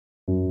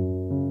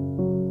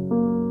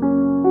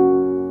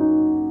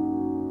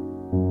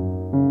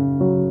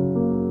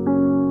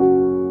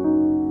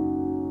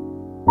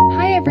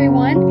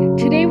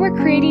Today we're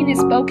creating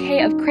this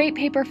bouquet of crepe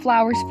paper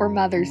flowers for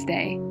Mother's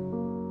Day.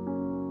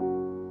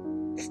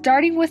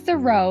 Starting with the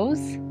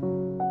rose,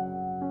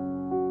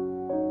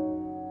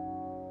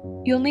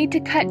 you'll need to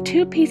cut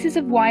 2 pieces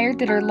of wire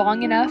that are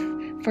long enough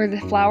for the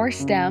flower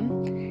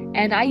stem,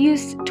 and I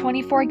used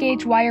 24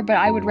 gauge wire, but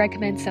I would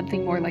recommend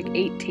something more like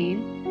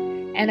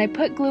 18. And I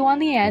put glue on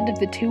the end of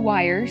the 2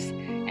 wires,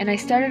 and I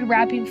started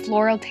wrapping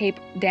floral tape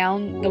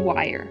down the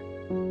wire.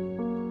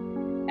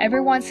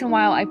 Every once in a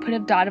while I put a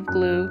dot of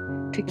glue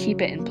to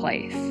keep it in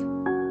place.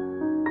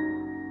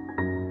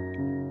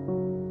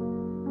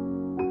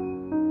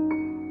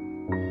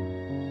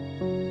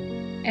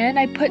 And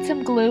I put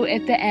some glue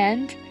at the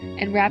end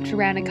and wrapped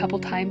around a couple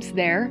times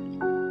there.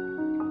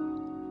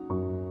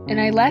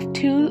 And I left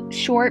 2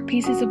 short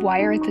pieces of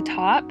wire at the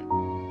top,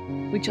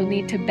 which you'll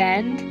need to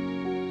bend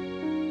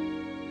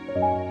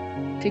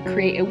to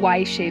create a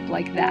Y shape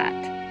like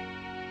that.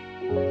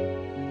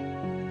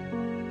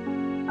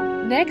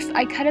 Next,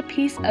 I cut a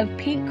piece of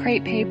pink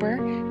crepe paper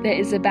that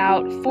is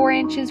about 4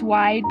 inches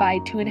wide by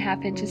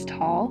 2.5 inches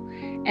tall,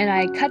 and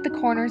I cut the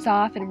corners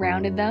off and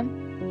rounded them.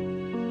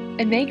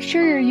 And make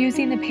sure you're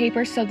using the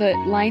paper so the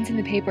lines in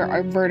the paper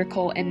are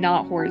vertical and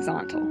not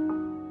horizontal.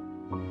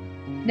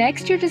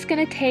 Next, you're just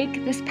going to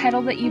take this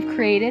petal that you've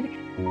created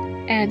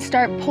and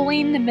start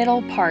pulling the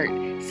middle part,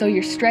 so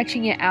you're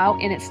stretching it out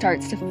and it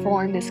starts to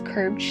form this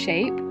curved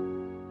shape.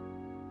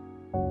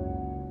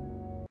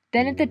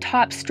 Then at the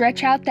top,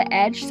 stretch out the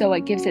edge so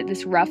it gives it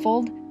this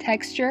ruffled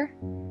texture,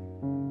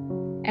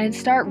 and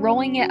start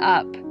rolling it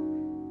up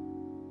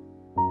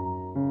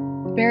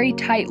very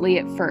tightly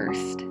at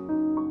first.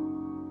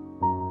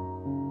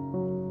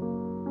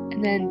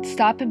 And then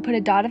stop and put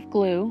a dot of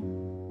glue.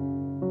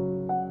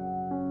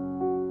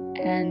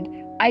 And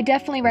I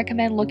definitely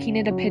recommend looking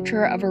at a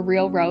picture of a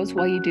real rose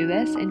while you do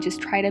this and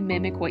just try to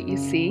mimic what you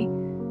see.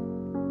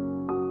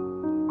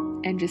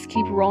 And just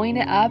keep rolling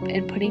it up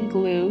and putting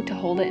glue to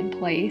hold it in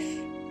place.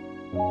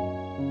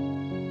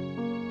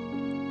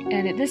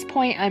 And at this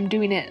point, I'm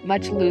doing it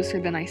much looser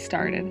than I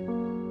started.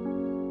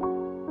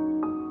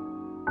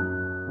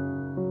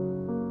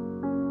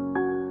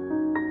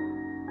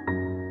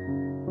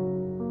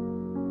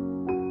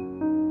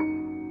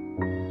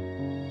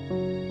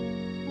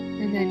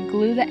 And then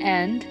glue the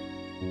end.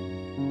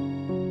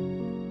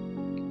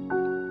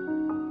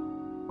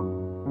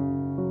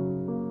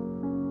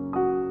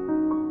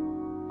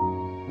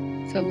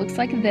 So it looks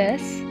like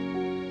this.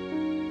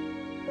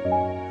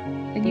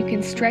 Then you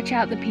can stretch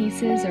out the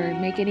pieces or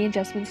make any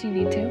adjustments you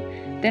need to.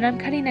 Then I'm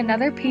cutting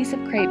another piece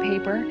of crepe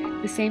paper,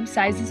 the same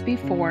size as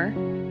before,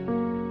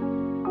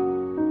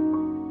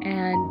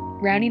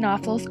 and rounding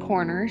off those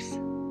corners,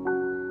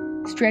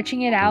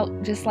 stretching it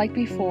out just like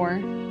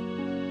before,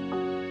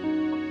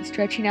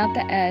 stretching out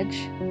the edge,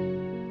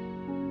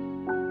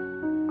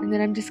 and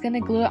then I'm just going to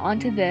glue it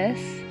onto this.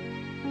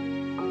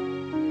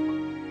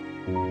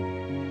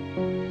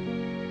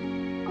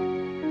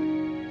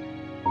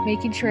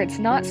 Making sure it's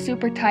not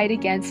super tight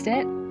against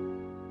it,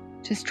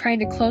 just trying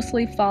to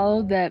closely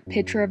follow the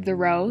picture of the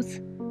rose.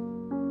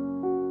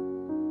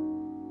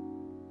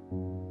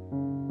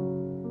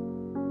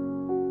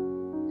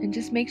 And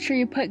just make sure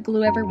you put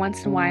glue every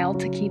once in a while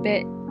to keep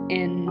it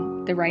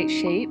in the right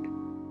shape.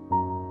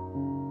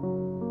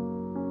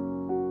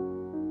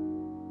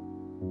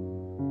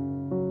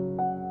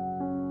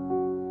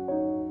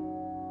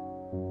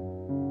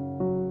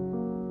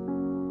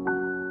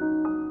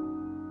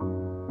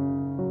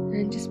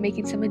 And just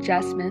making some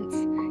adjustments.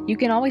 You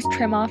can always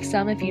trim off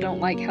some if you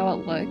don't like how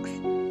it looks.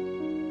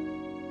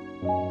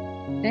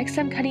 Next,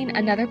 I'm cutting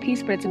another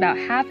piece, but it's about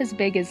half as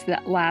big as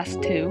the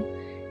last 2,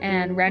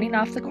 and rounding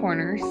off the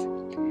corners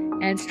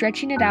and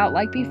stretching it out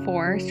like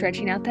before,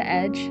 stretching out the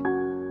edge,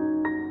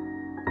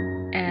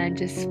 and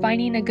just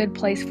finding a good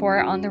place for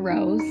it on the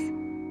rose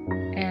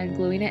and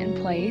gluing it in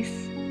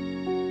place.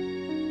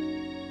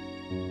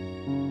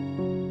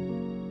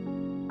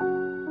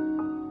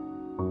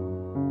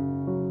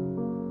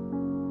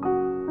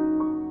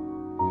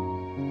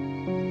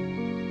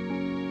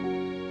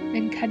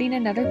 And cutting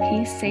another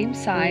piece, same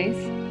size,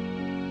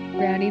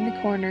 rounding the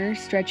corners,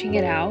 stretching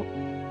it out,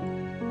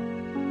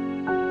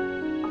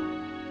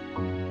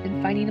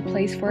 and finding a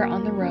place for it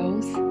on the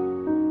rose.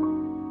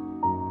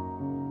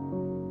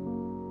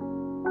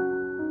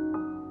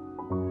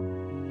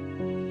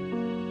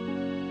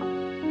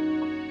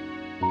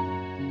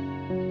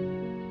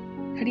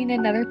 Cutting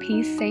another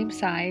piece, same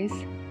size,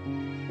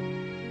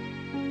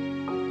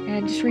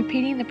 and just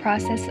repeating the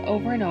process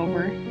over and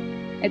over.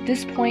 At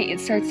this point, it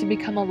starts to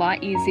become a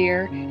lot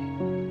easier.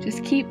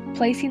 Just keep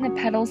placing the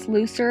petals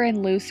looser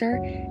and looser,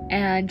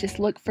 and just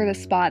look for the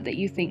spot that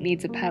you think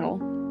needs a petal.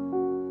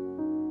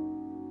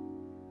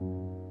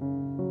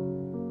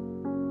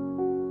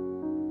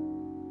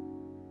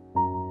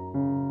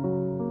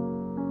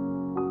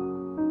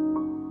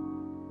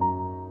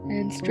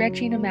 And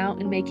stretching them out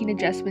and making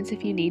adjustments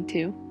if you need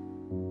to.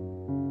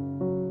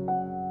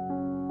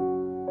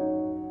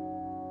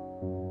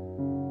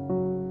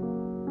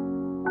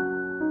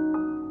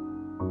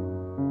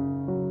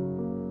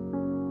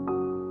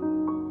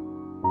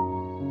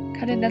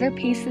 another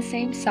piece the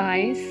same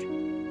size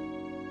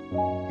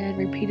and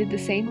repeated the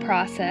same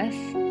process.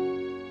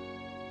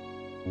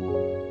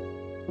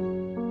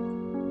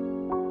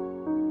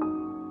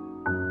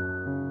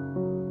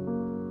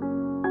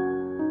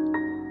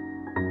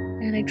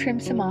 And I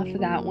trimmed some off of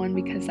that one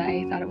because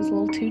I thought it was a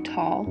little too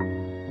tall.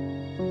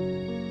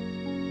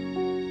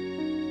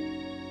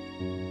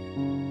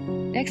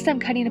 Next, I'm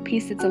cutting a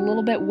piece that's a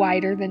little bit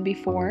wider than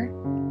before,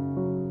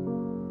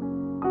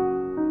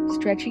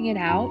 stretching it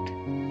out.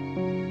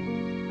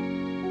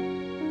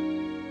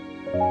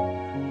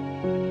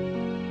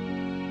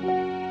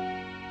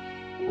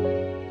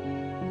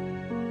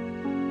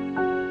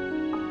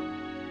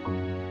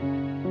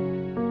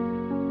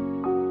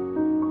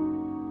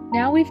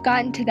 Now we've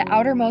gotten to the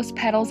outermost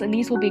petals, and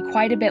these will be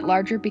quite a bit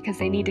larger because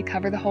they need to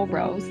cover the whole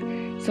rose.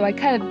 So I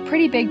cut a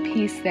pretty big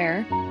piece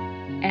there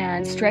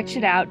and stretched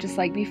it out just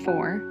like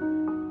before.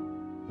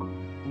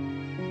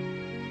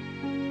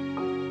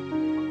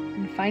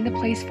 And find a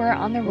place for it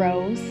on the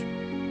rose.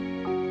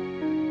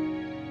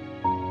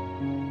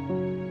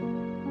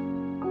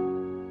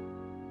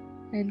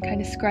 And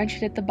kind of scrunch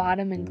it at the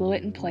bottom and glue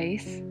it in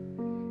place.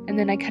 And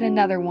then I cut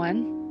another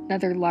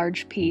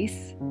large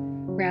piece,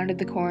 rounded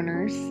the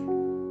corners,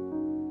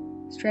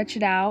 stretch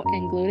it out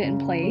and glued it in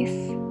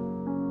place.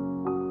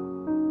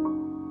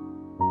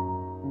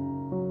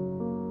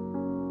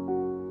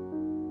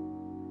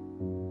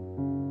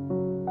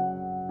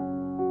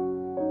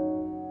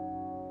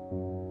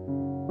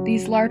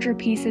 These larger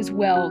pieces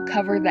will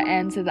cover the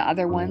ends of the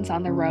other ones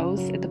on the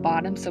rose at the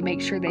bottom, so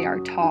make sure they are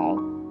tall.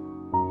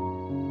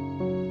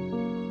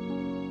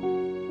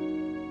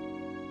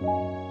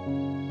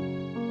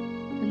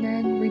 And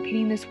then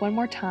repeating this one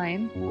more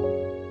time.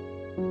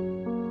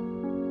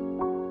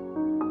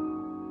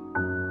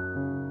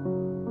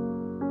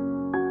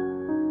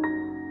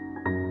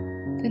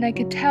 Then I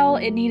could tell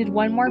it needed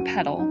one more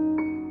petal.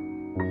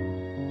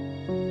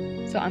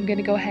 So I'm going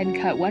to go ahead and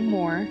cut one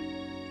more.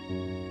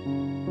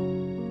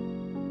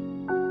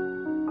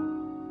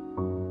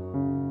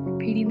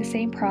 Repeating the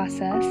same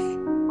process.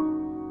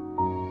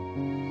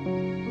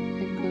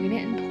 And gluing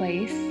it in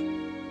place.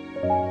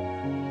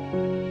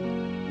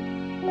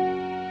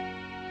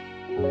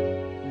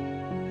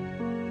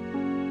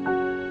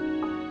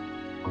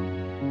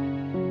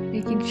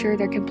 Making sure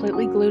they're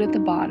completely glued at the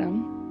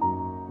bottom.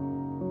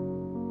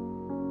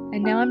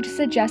 And now I'm just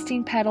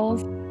adjusting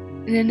petals,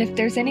 and then if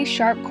there's any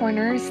sharp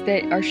corners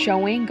that are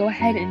showing, go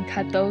ahead and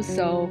cut those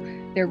so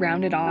they're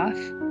rounded off.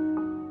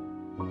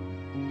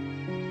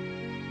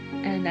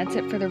 And that's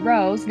it for the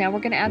rose. Now we're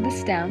going to add the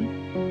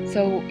stem.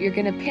 So you're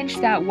going to pinch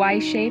that Y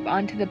shape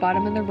onto the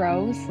bottom of the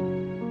rose.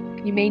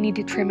 You may need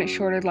to trim it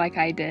shorter like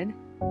I did.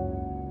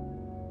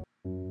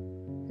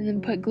 And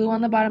then put glue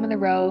on the bottom of the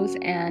rose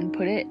and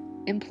put it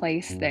in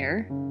place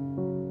there.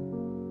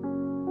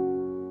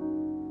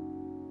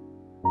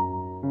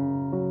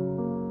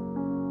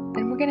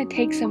 Then we're going to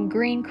take some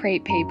green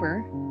crepe paper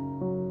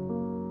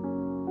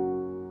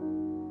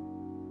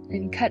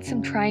and cut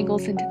some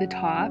triangles into the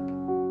top.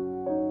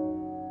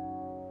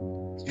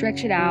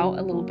 Stretch it out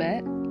a little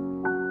bit.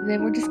 And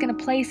then we're just going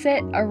to place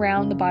it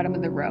around the bottom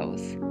of the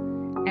rose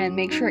and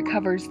make sure it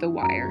covers the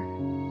wire.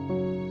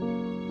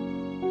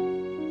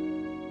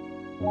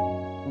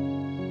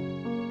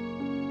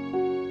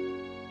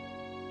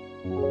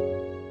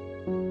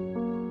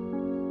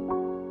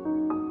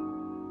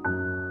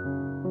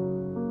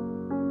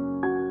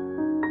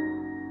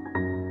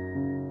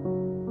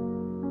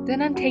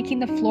 Then I'm taking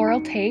the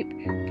floral tape,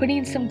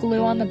 putting some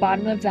glue on the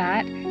bottom of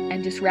that,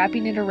 and just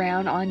wrapping it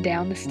around on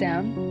down the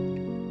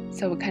stem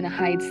so it kind of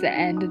hides the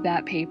end of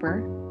that paper,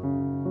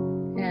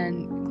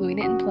 and gluing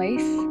it in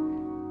place.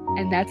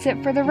 And that's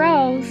it for the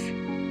rose.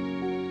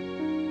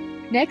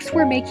 Next,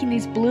 we're making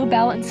these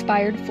bluebell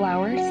inspired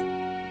flowers.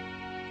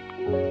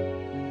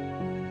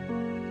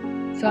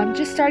 So I'm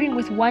just starting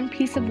with one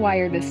piece of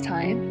wire this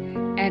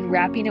time and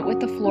wrapping it with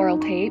the floral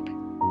tape,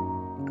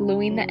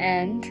 gluing the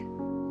end,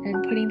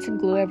 and putting some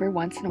glue every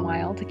once in a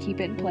while to keep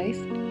it in place.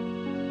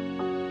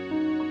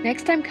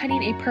 Next, I'm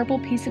cutting a purple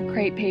piece of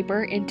crepe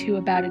paper into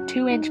about a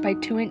 2" by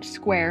 2"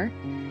 square,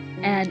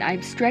 and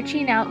I'm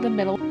stretching out the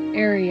middle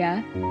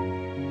area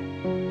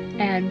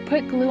and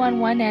put glue on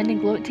one end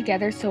and glue it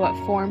together so it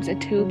forms a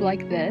tube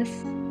like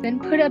this. Then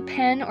put a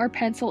pen or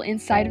pencil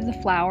inside of the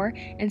flower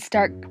and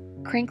start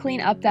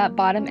crinkling up that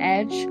bottom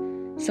edge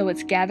so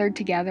it's gathered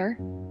together.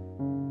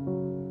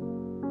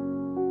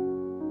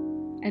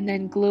 And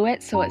then glue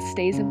it so it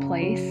stays in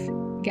place,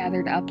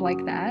 gathered up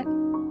like that.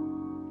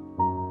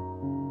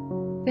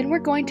 Then we're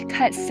going to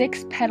cut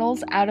 6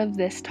 petals out of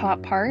this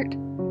top part.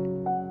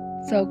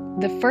 So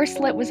the first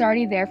slit was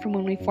already there from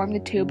when we formed the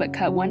tube, but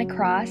cut 1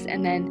 across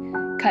and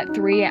then cut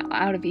 3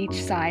 out of each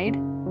side.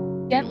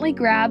 Gently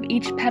grab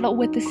each petal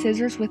with the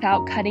scissors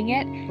without cutting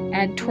it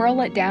and twirl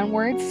it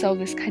downwards so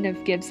this kind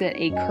of gives it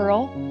a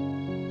curl.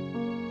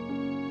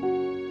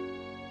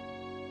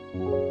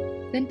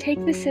 Then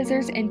take the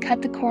scissors and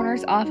cut the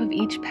corners off of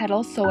each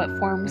petal so it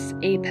forms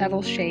a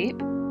petal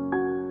shape.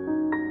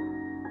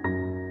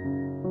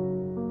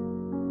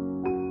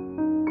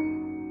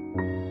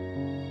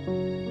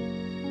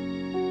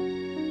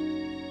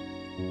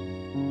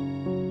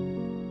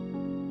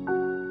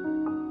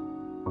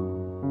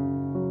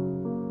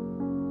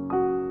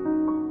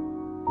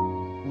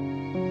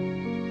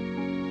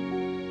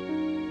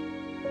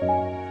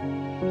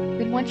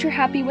 once you're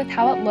happy with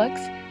how it looks,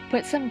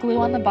 put some glue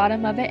on the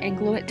bottom of it and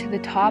glue it to the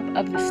top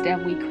of the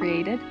stem we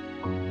created.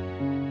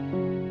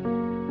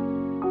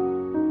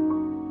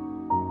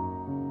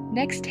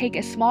 Next, take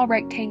a small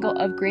rectangle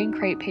of green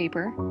crepe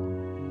paper,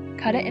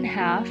 cut it in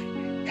half,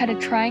 cut a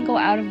triangle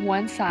out of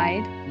one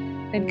side,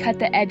 then cut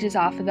the edges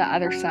off of the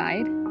other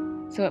side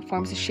so it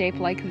forms a shape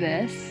like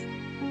this.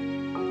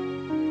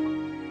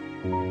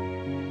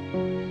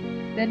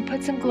 Then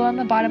put some glue on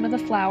the bottom of the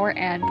flower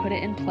and put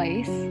it in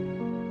place,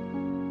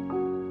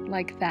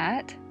 like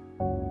that.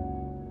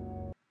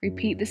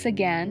 Repeat this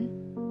again.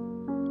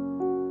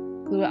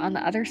 Glue it on the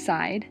other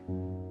side.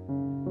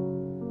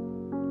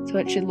 So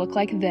it should look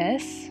like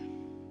this.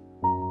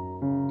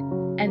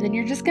 And then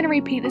you're just going to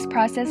repeat this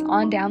process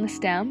on down the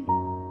stem.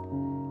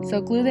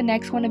 So glue the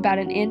next one about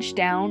 1 inch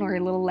down or a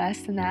little less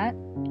than that.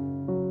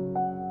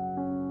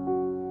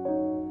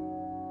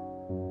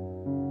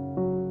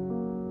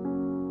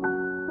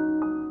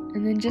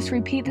 And then just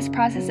repeat this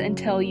process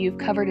until you've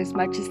covered as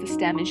much as the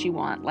stem as you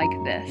want, like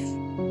this.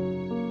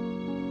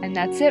 And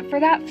that's it for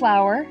that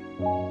flower.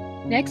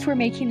 Next, we're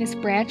making this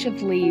branch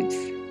of leaves.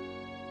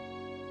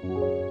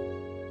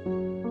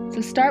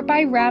 So start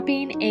by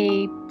wrapping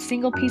a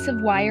single piece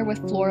of wire with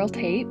floral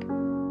tape,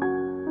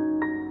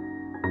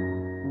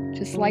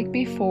 just like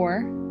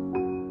before.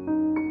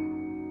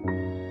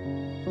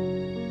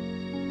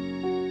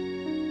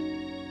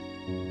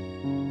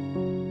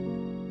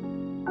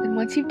 Then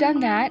once you've done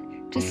that,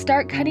 just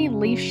start cutting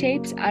leaf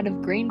shapes out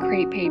of green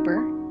crepe paper.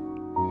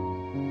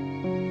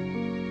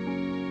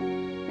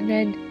 And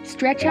then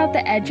stretch out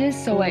the edges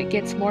so it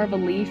gets more of a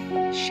leaf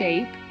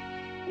shape.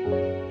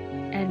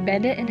 And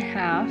bend it in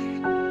half.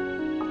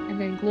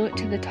 And then glue it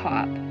to the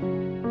top.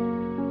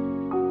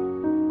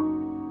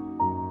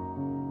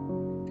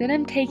 Then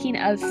I'm taking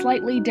a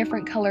slightly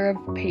different color of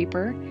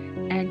paper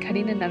and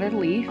cutting another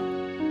leaf.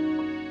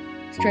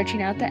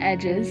 Stretching out the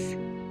edges.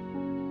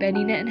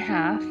 Bending it in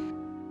half.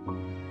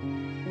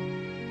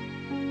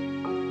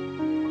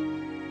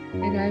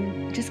 And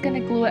I'm just going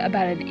to glue it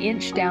about 1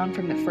 inch down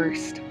from the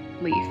first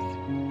leaf.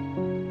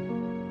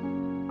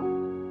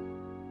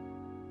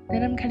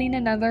 Then I'm cutting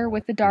another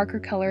with the darker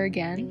color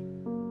again,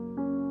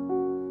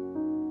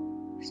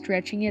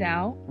 stretching it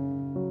out,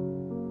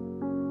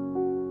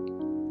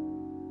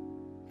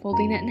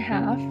 folding it in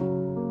half,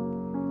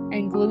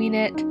 and gluing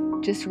it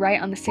just right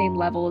on the same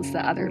level as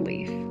the other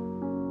leaf.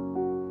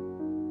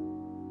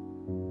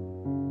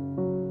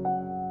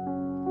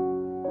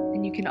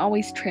 And you can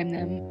always trim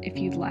them if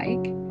you'd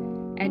like.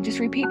 And just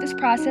repeat this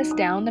process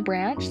down the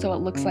branch so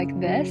it looks like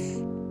this.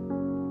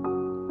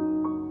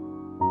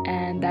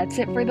 And that's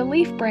it for the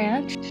leaf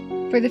branch.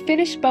 For the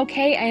finished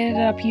bouquet, I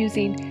ended up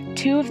using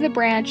 2 of the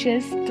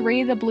branches,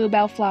 3 of the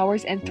bluebell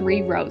flowers, and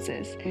 3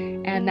 roses.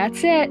 And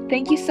that's it.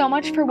 Thank you so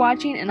much for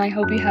watching, and I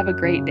hope you have a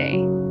great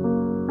day.